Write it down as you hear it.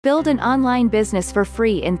Build an online business for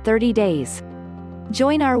free in 30 days.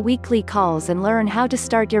 Join our weekly calls and learn how to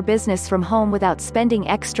start your business from home without spending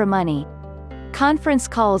extra money. Conference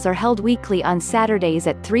calls are held weekly on Saturdays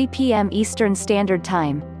at 3 p.m. Eastern Standard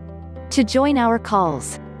Time. To join our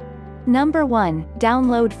calls. Number 1.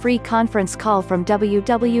 Download free conference call from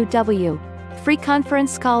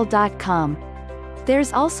www.freeconferencecall.com.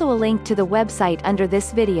 There's also a link to the website under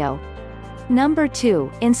this video. Number 2.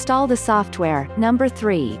 Install the software. Number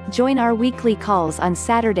 3. Join our weekly calls on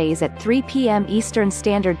Saturdays at 3 p.m. Eastern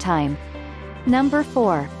Standard Time. Number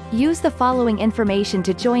 4. Use the following information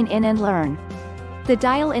to join in and learn. The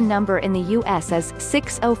dial-in number in the US is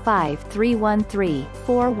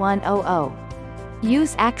 605-313-4100.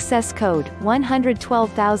 Use access code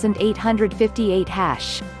 112858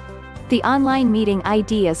 #. The online meeting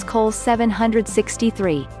ID is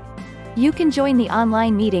Cole763. You can join the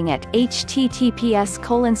online meeting at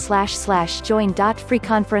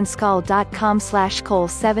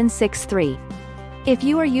https://join.freeconferencecall.com/Cole763. If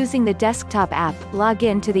you are using the desktop app, log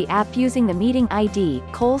in to the app using the meeting ID,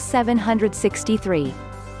 Cole763.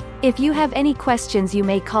 If you have any questions, you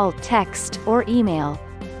may call, text, or email.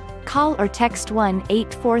 Call or text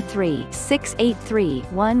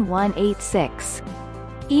 1-843-683-1186.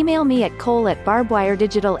 Email me at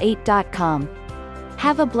cole@barbwiredigital8.com.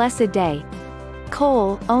 Have a blessed day.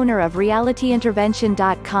 Cole, owner of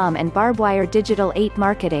RealityIntervention.com and Barbwire Digital 8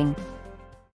 Marketing.